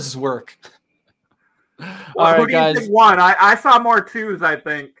Hers work? Well, all right, guys. Think won? I saw more 2s, I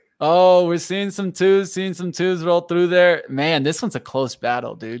think. Oh, we're seeing some 2s roll through there. Man, this one's a close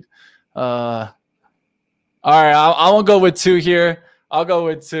battle, dude. All right, I won't go with 2 here. I'll go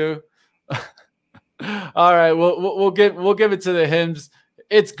with 2. All right, we'll give it to the Hims.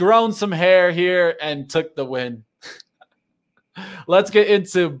 It's grown some hair here and took the win. Let's get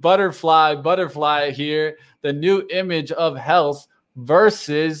into Butterfly here, the new image of health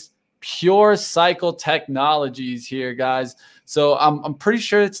versus Pure Cycle Technologies here, guys. So I'm pretty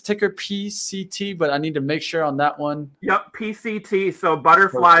sure it's ticker PCT, but I need to make sure on that one. Yep, PCT. So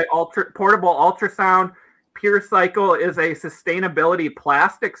Butterfly portable ultrasound. Pure Cycle is a sustainability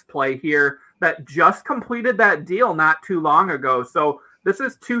plastics play here that just completed that deal not too long ago. So this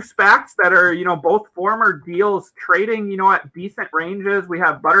is 2 SPACs that are, both former deals trading, at decent ranges. We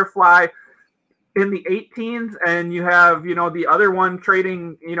have Butterfly in the 18s, and you have, the other one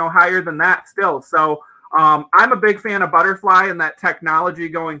trading, higher than that still. So I'm a big fan of Butterfly and that technology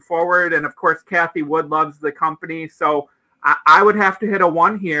going forward. And of course, Kathy Wood loves the company. So I would have to hit a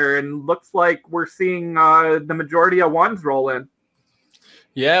 1 here, and looks like we're seeing the majority of 1s roll in.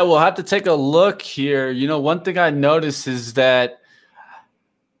 Yeah, we'll have to take a look here. One thing I noticed is that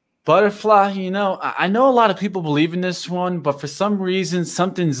Butterfly, I know a lot of people believe in this one, but for some reason,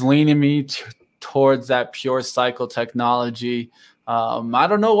 something's leaning me towards that Pure Cycle technology. I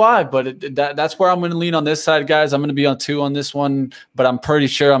don't know why, but that's where I'm going to lean on this side, guys. I'm going to be on 2 on this one, but I'm pretty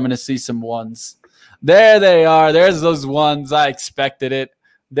sure I'm going to see some 1s. There they are. There's those 1s. I expected it.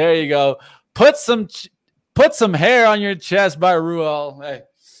 There you go. Put some hair on your chest by Ruel.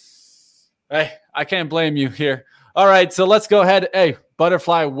 Hey, I can't blame you here. All right, so let's go ahead. Hey,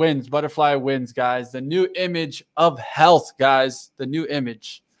 Butterfly wins. Butterfly wins, guys. The new image of health, guys. The new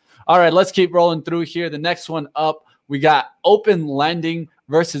image. All right, let's keep rolling through here. The next one up, we got Open Lending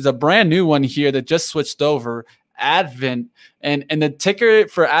versus a brand new one here that just switched over, Advent. And the ticker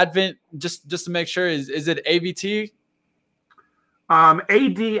for Advent, just to make sure, is it AVT?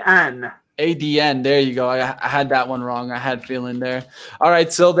 ADN. ADN. There you go. I had that one wrong. I had a feeling there. All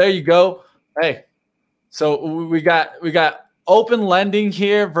right, so there you go. Hey, so we got Open Lending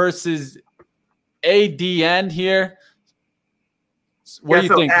here versus ADN here. What do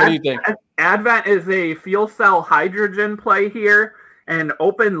you think? Advent is a fuel cell hydrogen play here, and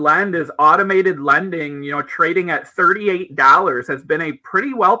Open Lend is automated lending, trading at $38, has been a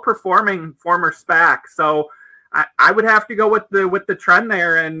pretty well-performing former SPAC. So I would have to go with the trend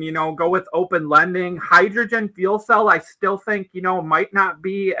there and, go with Open Lending. Hydrogen fuel cell, I still think, might not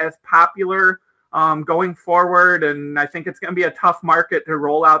be as popular going forward, and I think it's going to be a tough market to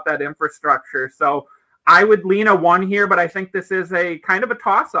roll out that infrastructure. So I would lean a 1 here, but I think this is a kind of a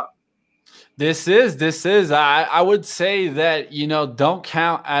toss-up. This is. I would say that, don't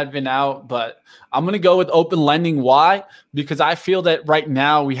count Advent out, but I'm going to go with Open Lending. Why? Because I feel that right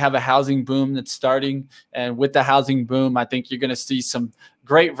now we have a housing boom that's starting. And with the housing boom, I think you're going to see some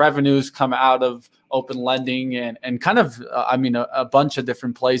great revenues come out of Open Lending and kind of, a bunch of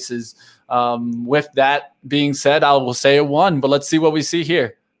different places. With that being said, I will say a 1, but let's see what we see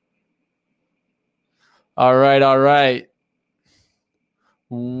here. All right.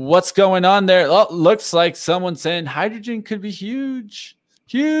 What's going on there? Oh, looks like someone's saying hydrogen could be huge.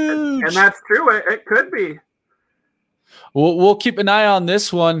 And that's true. It could be. We'll keep an eye on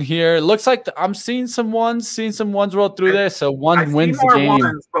this one here. It looks like I'm seeing some 1s roll through there. So 1 wins the game.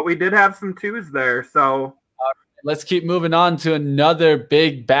 1s, but we did have some 2s there. So let's keep moving on to another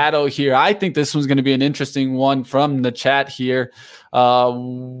big battle here. I think this one's going to be an interesting one from the chat here.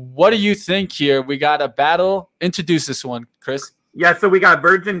 What do you think here? We got a battle. Introduce this one, Chris. Yeah, so we got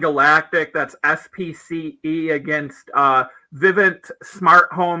Virgin Galactic, that's SPCE, against Vivint Smart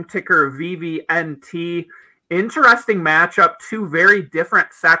Home, ticker VVNT. Interesting matchup, two very different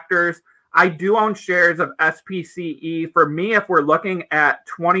sectors. I do own shares of SPCE. For me, if we're looking at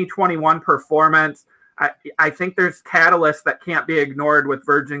 2021 performance, I think there's catalysts that can't be ignored with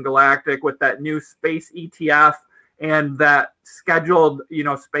Virgin Galactic, with that new space ETF and that scheduled,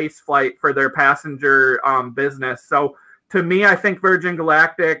 space flight for their passenger business. So to me, I think Virgin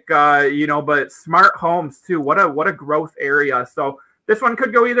Galactic, but smart homes too. What a growth area. So this one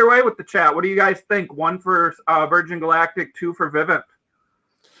could go either way with the chat. What do you guys think? One for Virgin Galactic, two for Vivint.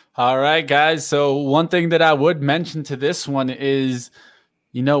 All right, guys. So one thing that I would mention to this one is,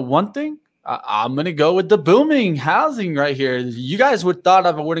 one thing, I'm going to go with the booming housing right here. You guys would thought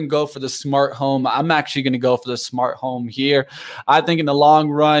I wouldn't go for the smart home. I'm actually going to go for the smart home here. I think in the long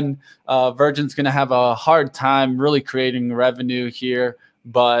run, Virgin's going to have a hard time really creating revenue here.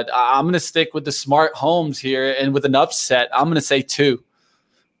 But I'm going to stick with the smart homes here. And with an upset, I'm going to say 2.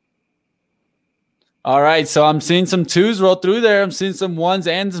 All right, so I'm seeing some 2s roll through there. I'm seeing some 1s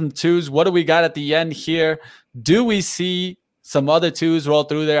and some 2s. What do we got at the end here? Do we see some other 2s roll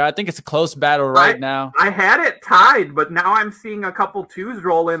through there? I think it's a close battle right now. I had it tied, but now I'm seeing a couple 2s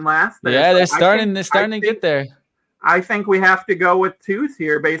roll in last there. Yeah, they're starting to get there. I think we have to go with 2s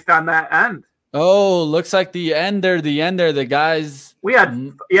here based on that end. Oh, looks like the end there, the guys. We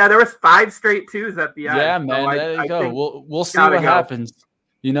had, there was 5 straight 2s at the end. Yeah, man, so there you go. We'll see what happens.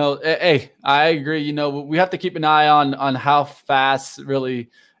 Hey, I agree. We have to keep an eye on how fast really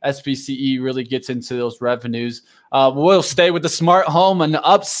SPCE really gets into those revenues. We'll stay with the smart home and the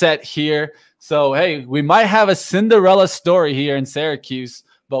upset here. So, hey, we might have a Cinderella story here in Syracuse,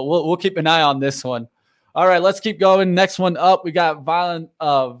 but we'll keep an eye on this one. All right, let's keep going. Next one up, we got Velodyne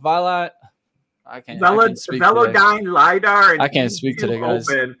LiDAR. And I can't speak today, guys.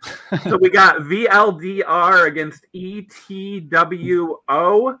 So we got VLDR against ETWO.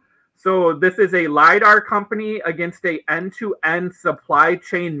 So this is a LiDAR company against a end-to-end supply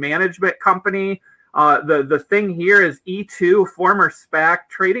chain management company. The thing here is E2, former SPAC,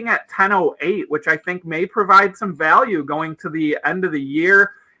 trading at 10.08, which I think may provide some value going to the end of the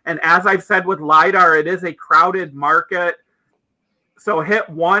year. And as I've said with LiDAR, it is a crowded market. So hit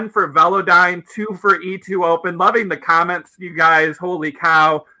 1 for Velodyne, 2 for E2 Open. Loving the comments, you guys. Holy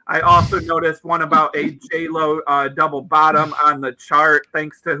cow. I also noticed one about a J-Lo double bottom on the chart.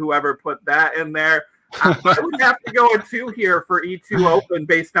 Thanks to whoever put that in there. But I would have to go with 2 here for E2 Open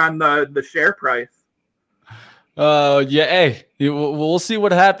based on the share price. Hey, we'll see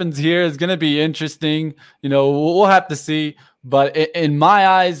what happens here. It's going to be interesting. We'll have to see. But in my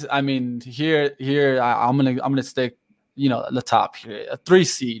eyes, I mean, here I'm gonna stick, at the top here, a 3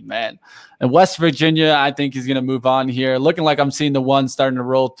 seed, man. And West Virginia, I think he's gonna move on here. Looking like I'm seeing the 1 starting to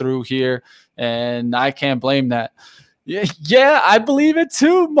roll through here, and I can't blame that. Yeah, I believe it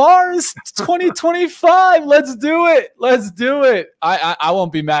too. Mars 2025. Let's do it. I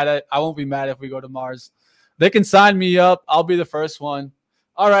won't be mad if we go to Mars. They can sign me up. I'll be the first one.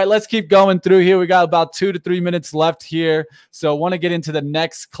 All right, let's keep going through here. We got about 2 to 3 minutes left here. So I want to get into the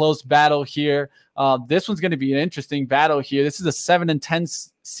next close battle here. This one's going to be an interesting battle here. This is a 7 and 10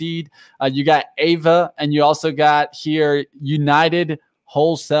 seed. You got Ava, and you also got here United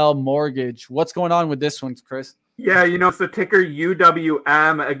Wholesale Mortgage. What's going on with this one, Chris? Yeah, so ticker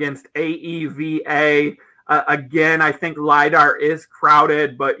UWM against AEVA. Again, I think LiDAR is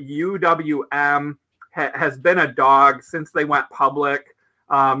crowded, but UWM has been a dog since they went public.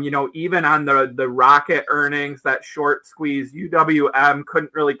 Even on the Rocket earnings, that short squeeze, UWM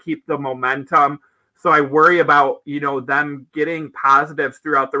couldn't really keep the momentum. So I worry about, them getting positives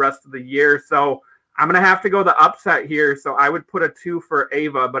throughout the rest of the year. So I'm going to have to go the upset here. So I would put a 2 for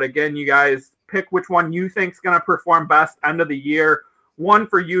Ava. But again, you guys pick which one you think is going to perform best end of the year. 1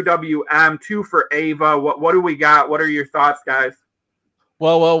 for UWM, 2 for Ava. What do we got? What are your thoughts, guys?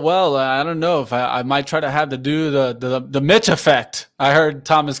 Well. I don't know if I might try to have to do the Mitch effect. I heard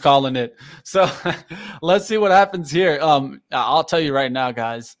Thomas calling it. So let's see what happens here. I'll tell you right now,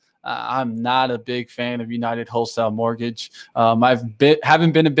 guys. I'm not a big fan of United Wholesale Mortgage.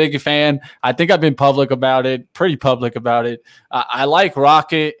 Haven't been a big fan. I think I've been pretty public about it. I like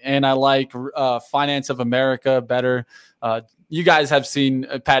Rocket and I like Finance of America better. You guys have seen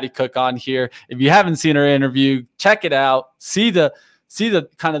Patty Cook on here. If you haven't seen her interview, check it out. See the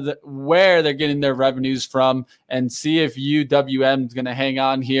kind of where they're getting their revenues from, and see if UWM is going to hang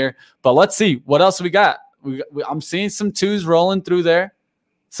on here. But let's see what else we got. I'm seeing some 2s rolling through there,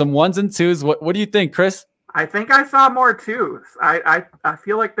 some 1s and 2s. What do you think, Chris? I think I saw more 2s. I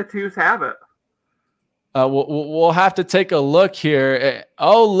feel like the 2s have it. We'll have to take a look here.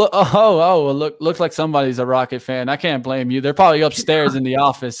 Looks like somebody's a Rocket fan. I can't blame you. They're probably upstairs in the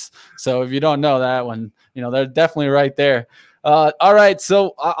office. So if you don't know that one, they're definitely right there. All right,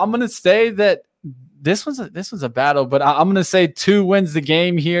 so I'm gonna say that this was a battle, but I'm gonna say 2 wins the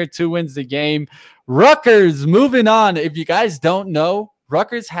game here. 2 wins the game. Rutgers moving on. If you guys don't know,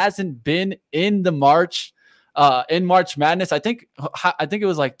 Rutgers hasn't been in March Madness. I think it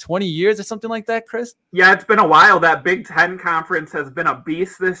was like 20 years or something like that, Chris. Yeah, it's been a while. That Big Ten conference has been a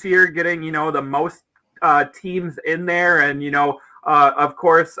beast this year, getting the most teams in there, and of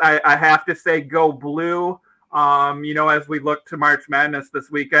course I have to say go blue. As we look to March Madness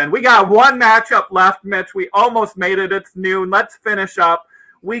this weekend, we got one matchup left, Mitch. We almost made it. It's noon. Let's finish up.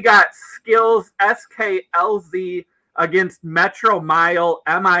 We got Skills SKLZ against Metro Mile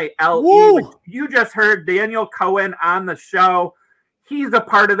MILE. Which you just heard Daniel Cohen on the show. He's a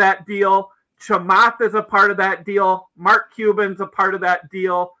part of that deal. Chamath is a part of that deal. Mark Cuban's a part of that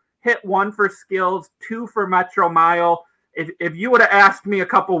deal. Hit 1 for Skills, 2 for Metro Mile. If you would have asked me a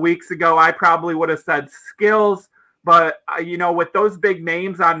couple weeks ago, I probably would have said Skills. But, with those big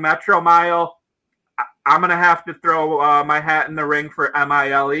names on Metro Mile, I'm going to have to throw my hat in the ring for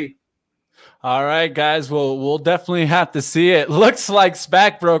MILE. All right, guys. We'll definitely have to see it. Looks like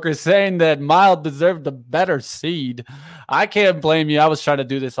SPAC Broker saying that Mile deserved the better seed. I can't blame you. I was trying to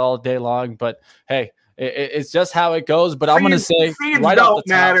do this all day long, but hey, it's just how it goes. But I'm going to say right off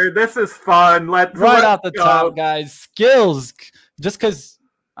the top, this is fun. Let's off the top, guys. Skills, just because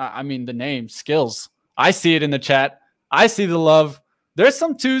the name Skills. I see it in the chat. I see the love. There's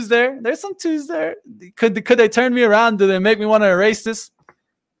some 2s there. Could they turn me around? Do they make me want to erase this?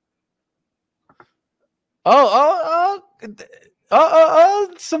 Some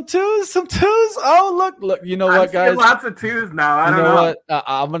twos. Oh, look. You know what, guys? Lots of 2s now. I don't know what?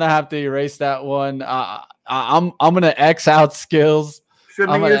 I'm gonna have to erase that one. I'm gonna X out Skills.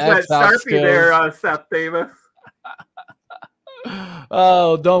 Shouldn't have used that Sharpie there, Seth Davis.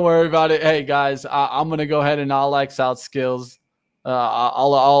 Oh, don't worry about it. Hey, guys, I'm gonna go ahead and I'll X out Skills.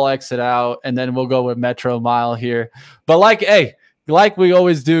 I'll exit out, and then we'll go with Metro Mile here. But like we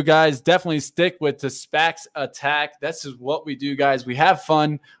always do, guys, definitely stick with the SPACs attack. This is what we do, guys. We have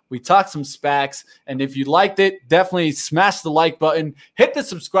fun. We talk some SPACs. And if you liked it, definitely smash the like button. Hit the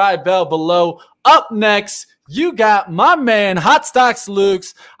subscribe bell below. Up next, you got my man, Hot Stocks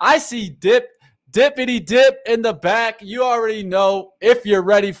Lukes. I see Dippity Dip in the back. You already know. If you're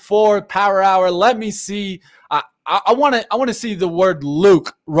ready for Power Hour, let me see. I want to see the word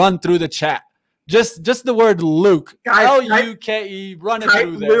Luke run through the chat. Just the word Luke, Luke, run it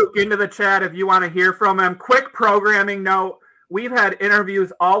through there. Luke into the chat if you want to hear from him. Quick programming note: we've had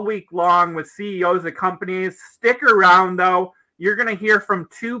interviews all week long with CEOs of companies. Stick around though; you're going to hear from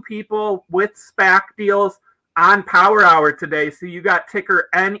 2 people with SPAC deals on Power Hour today. So you got ticker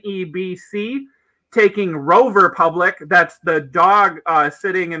NEBC taking Rover public. That's the dog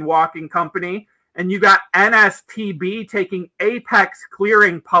sitting and walking company, and you got NSTB taking Apex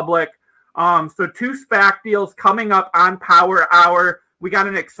Clearing public. So 2 SPAC deals coming up on Power Hour. We got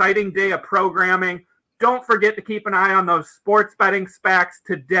an exciting day of programming. Don't forget to keep an eye on those sports betting SPACs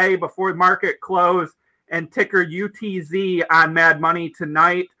today before market close, and ticker UTZ on Mad Money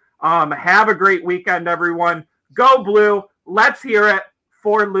tonight. Have a great weekend, everyone. Go blue. Let's hear it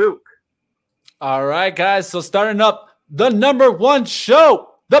for Luke. All right, guys. So starting up the #1 show,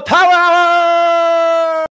 the Power Hour.